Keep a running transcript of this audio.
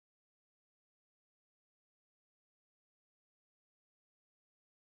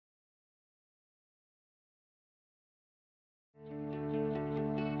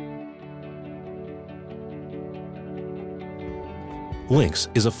LINX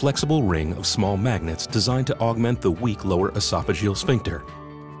is a flexible ring of small magnets designed to augment the weak lower esophageal sphincter.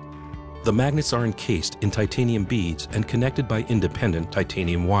 The magnets are encased in titanium beads and connected by independent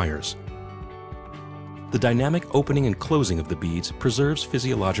titanium wires. The dynamic opening and closing of the beads preserves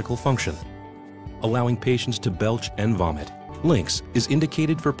physiological function, allowing patients to belch and vomit. LINX is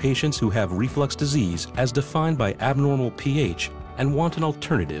indicated for patients who have reflux disease as defined by abnormal pH and want an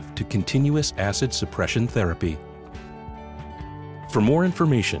alternative to continuous acid suppression therapy. For more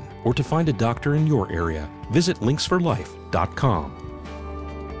information or to find a doctor in your area, visit linxforlife.com.